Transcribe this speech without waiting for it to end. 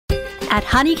At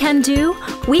Honey-Can-Do,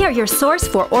 we are your source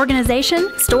for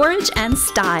organization, storage, and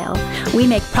style. We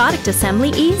make product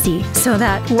assembly easy so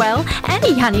that, well,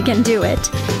 any honey can do it.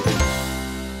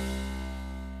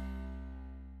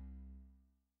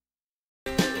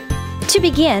 To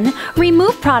begin,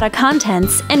 remove product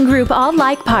contents and group all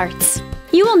like parts.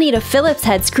 You will need a Phillips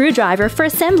head screwdriver for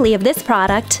assembly of this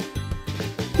product.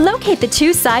 Locate the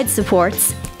 2 side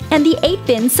supports and the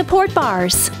 8-bin support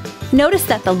bars. Notice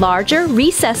that the larger,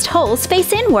 recessed holes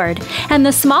face inward and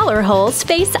the smaller holes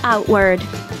face outward.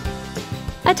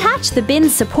 Attach the bin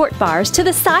support bars to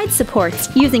the side supports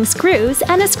using screws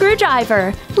and a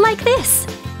screwdriver, like this.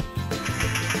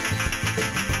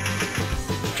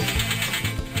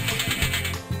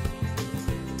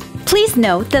 Please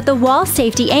note that the wall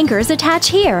safety anchors attach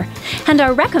here and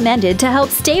are recommended to help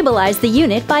stabilize the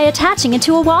unit by attaching it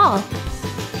to a wall.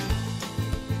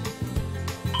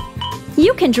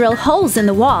 You can drill holes in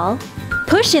the wall,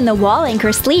 push in the wall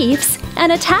anchor sleeves,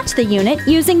 and attach the unit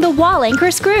using the wall anchor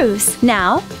screws.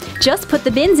 Now, just put the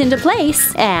bins into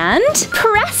place and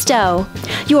presto!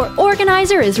 Your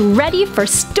organizer is ready for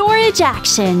storage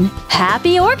action.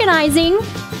 Happy organizing!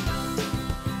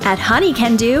 At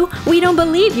Honey-Can-Do, we don't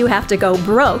believe you have to go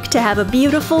broke to have a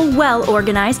beautiful,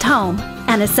 well-organized home.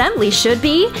 And assembly should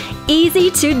be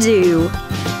easy to do.